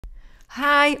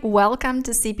Hi, welcome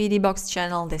to CPDbox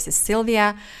channel. This is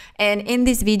Sylvia, and in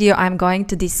this video I'm going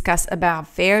to discuss about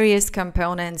various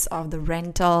components of the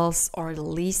rentals or the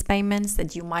lease payments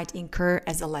that you might incur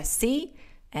as a lessee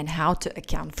and how to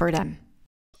account for them.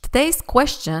 Today's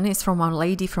question is from a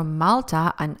lady from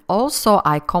Malta, and also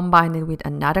I combined it with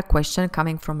another question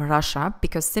coming from Russia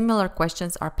because similar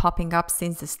questions are popping up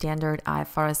since the standard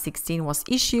IFRS 16 was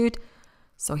issued.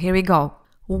 So here we go.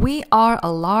 We are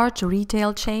a large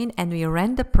retail chain and we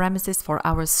rent the premises for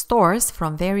our stores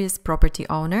from various property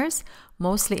owners,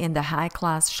 mostly in the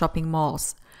high-class shopping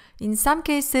malls. In some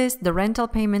cases, the rental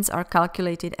payments are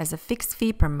calculated as a fixed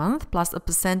fee per month plus a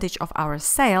percentage of our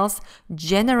sales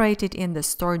generated in the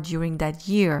store during that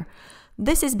year.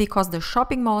 This is because the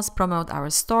shopping malls promote our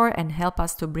store and help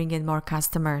us to bring in more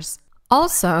customers.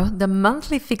 Also, the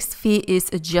monthly fixed fee is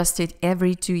adjusted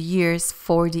every 2 years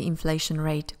for the inflation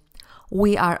rate.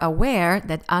 We are aware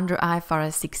that under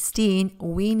IFRS 16,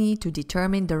 we need to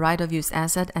determine the right-of-use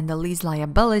asset and the lease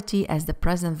liability as the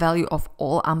present value of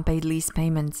all unpaid lease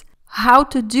payments. How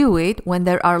to do it when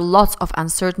there are lots of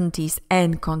uncertainties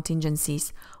and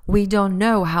contingencies? We don't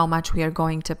know how much we are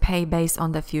going to pay based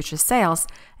on the future sales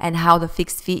and how the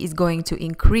fixed fee is going to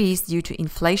increase due to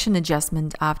inflation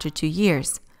adjustment after 2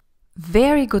 years.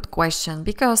 Very good question,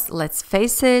 because let's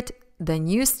face it, the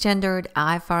new standard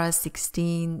IFRS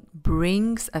 16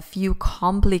 brings a few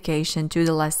complications to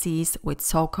the lessees with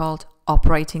so-called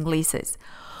operating leases.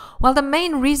 Well, the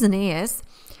main reason is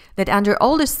that under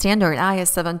older standard IAS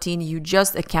 17, you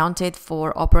just accounted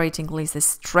for operating leases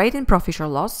straight in profit or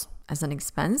loss as an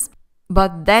expense,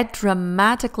 but that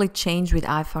dramatically changed with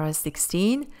IFRS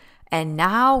 16, and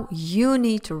now you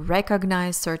need to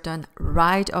recognize certain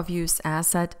right-of-use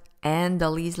asset and the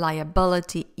lease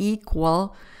liability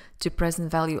equal to present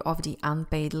value of the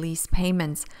unpaid lease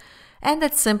payments. And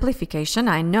that's simplification,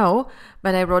 I know,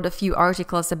 but I wrote a few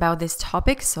articles about this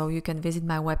topic, so you can visit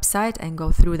my website and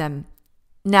go through them.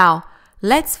 Now,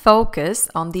 let's focus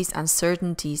on these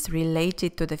uncertainties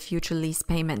related to the future lease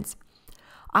payments.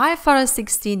 IFRS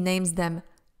 16 names them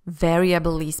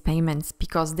variable lease payments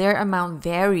because their amount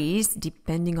varies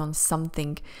depending on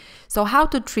something. So how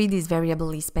to treat these variable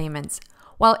lease payments?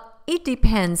 Well, it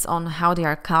depends on how they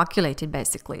are calculated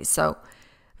basically. So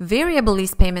variable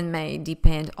lease payment may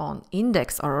depend on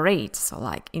index or rate, so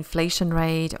like inflation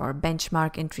rate or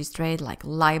benchmark interest rate like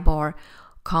LIBOR,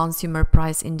 consumer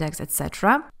price index,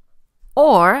 etc.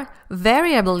 Or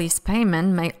variable lease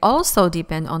payment may also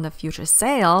depend on the future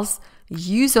sales,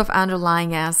 use of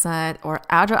underlying asset or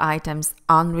other items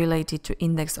unrelated to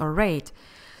index or rate.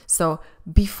 So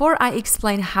before I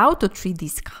explain how to treat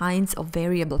these kinds of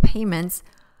variable payments,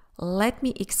 let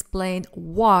me explain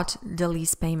what the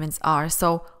lease payments are.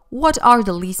 So what are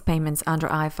the lease payments under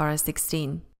IFRS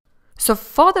 16? So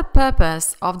for the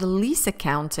purpose of the lease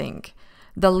accounting,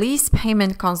 the lease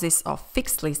payment consists of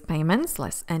fixed lease payments,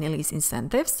 less any lease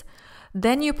incentives.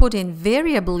 Then you put in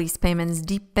variable lease payments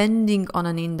depending on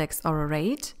an index or a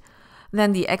rate.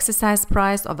 Then the exercise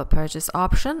price of a purchase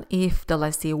option, if the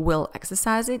lessee will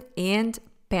exercise it, and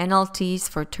penalties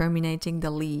for terminating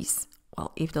the lease.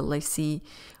 Well, if the lessee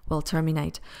will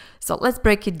terminate. So let's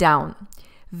break it down.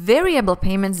 Variable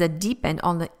payments that depend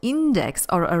on the index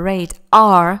or a rate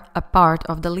are a part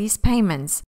of the lease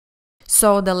payments.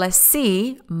 So the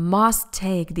lessee must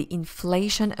take the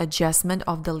inflation adjustment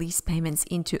of the lease payments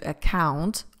into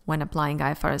account when applying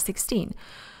IFRS 16.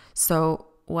 So,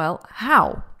 well,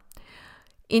 how?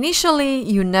 Initially,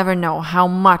 you never know how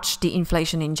much the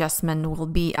inflation adjustment will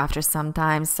be after some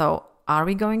time. So are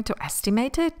we going to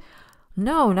estimate it?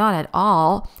 No, not at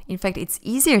all. In fact, it's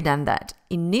easier than that.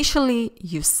 Initially,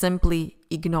 you simply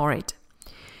ignore it.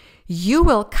 You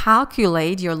will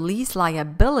calculate your lease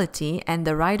liability and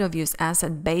the right-of-use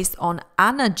asset based on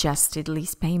unadjusted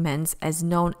lease payments as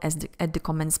known as at the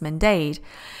commencement date.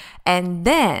 And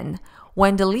then,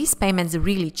 when the lease payments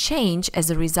really change as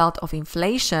a result of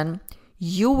inflation,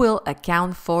 you will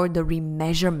account for the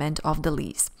remeasurement of the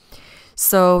lease.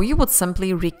 So you would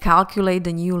simply recalculate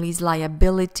the new lease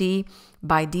liability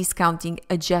by discounting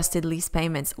adjusted lease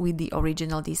payments with the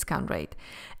original discount rate.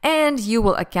 And you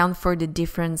will account for the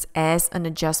difference as an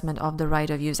adjustment of the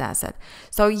right-of-use asset.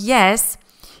 So yes,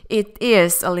 it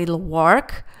is a little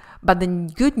work, but the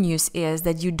good news is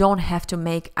that you don't have to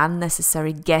make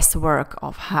unnecessary guesswork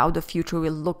of how the future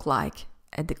will look like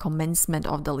at the commencement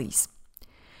of the lease.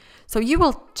 So you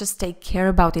will just take care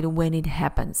about it when it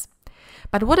happens.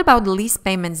 But what about the lease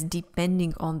payments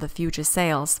depending on the future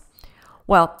sales?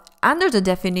 Well, under the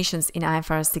definitions in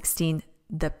IFRS 16,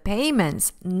 the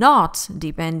payments not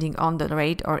depending on the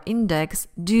rate or index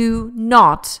do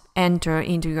not enter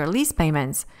into your lease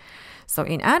payments. So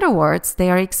in other words, they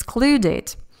are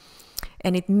excluded.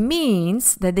 And it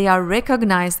means that they are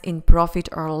recognized in profit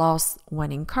or loss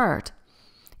when incurred.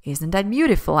 Isn't that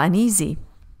beautiful and easy?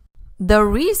 The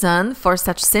reason for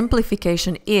such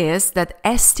simplification is that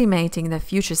estimating the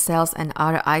future sales and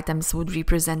other items would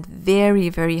represent very,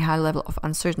 very high level of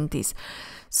uncertainties.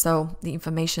 So the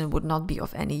information would not be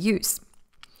of any use.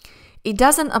 It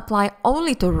doesn't apply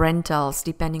only to rentals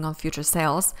depending on future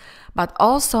sales, but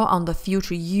also on the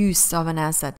future use of an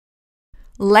asset.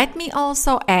 Let me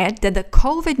also add that the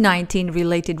COVID-19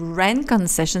 related rent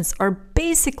concessions are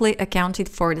basically accounted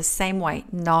for the same way,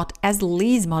 not as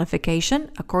lease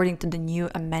modification, according to the new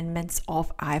amendments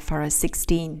of IFRS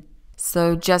 16.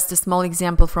 So just a small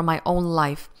example from my own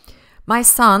life. My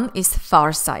son is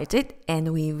farsighted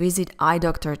and we visit eye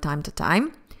doctor time to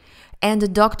time. And the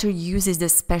doctor uses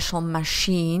this special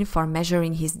machine for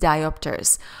measuring his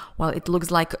diopters. Well, it looks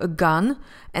like a gun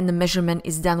and the measurement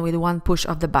is done with one push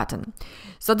of the button.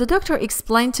 So the doctor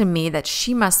explained to me that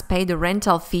she must pay the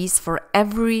rental fees for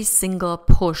every single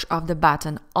push of the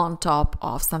button on top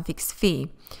of some fixed fee.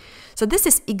 So this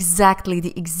is exactly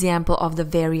the example of the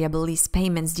variable lease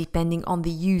payments depending on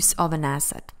the use of an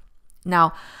asset.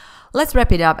 Now, let's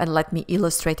wrap it up and let me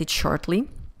illustrate it shortly.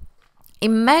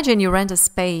 Imagine you rent a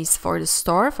space for the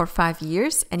store for 5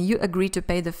 years and you agree to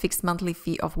pay the fixed monthly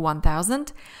fee of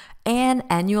 $1,000 and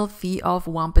annual fee of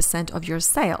 1% of your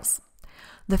sales.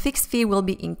 The fixed fee will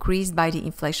be increased by the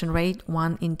inflation rate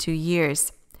 1 in 2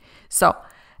 years. So,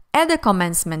 at the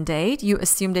commencement date, you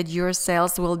assume that your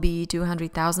sales will be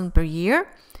 $200,000 per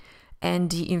year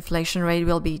and the inflation rate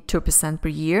will be 2% per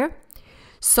year.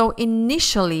 So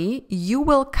initially, you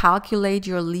will calculate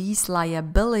your lease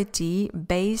liability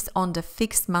based on the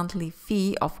fixed monthly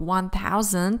fee of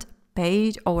 $1,000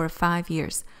 paid over 5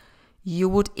 years. You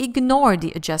would ignore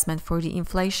the adjustment for the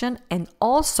inflation and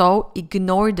also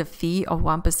ignore the fee of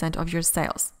 1% of your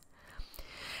sales.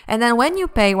 And then when you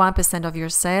pay 1% of your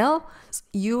sales,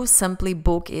 you simply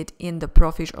book it in the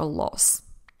profit or loss.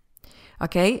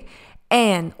 Okay?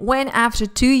 And when after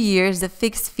 2 years the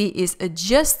fixed fee is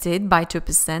adjusted by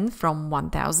 2% from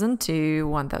 1,000 to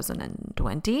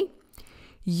 1,020,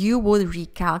 you would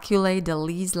recalculate the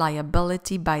lease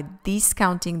liability by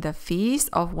discounting the fees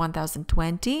of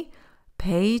 1,020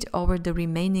 paid over the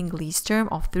remaining lease term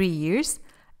of 3 years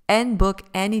and book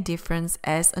any difference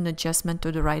as an adjustment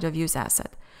to the right of use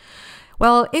asset.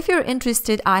 Well, if you're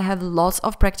interested, I have lots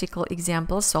of practical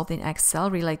examples solved in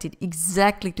Excel related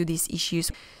exactly to these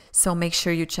issues. So make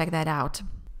sure you check that out.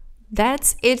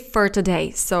 That's it for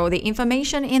today. So the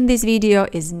information in this video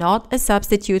is not a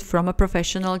substitute from a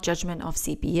professional judgment of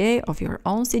CPA of your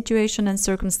own situation and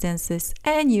circumstances,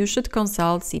 and you should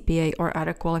consult CPA or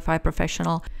other qualified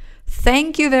professional.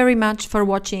 Thank you very much for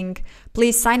watching.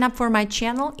 Please sign up for my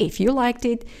channel if you liked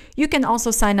it. You can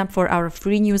also sign up for our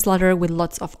free newsletter with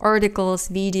lots of articles,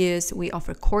 videos. We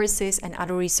offer courses and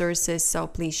other resources. So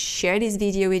please share this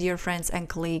video with your friends and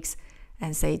colleagues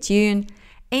and stay tuned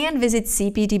and visit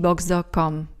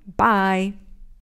cpdbox.com. Bye.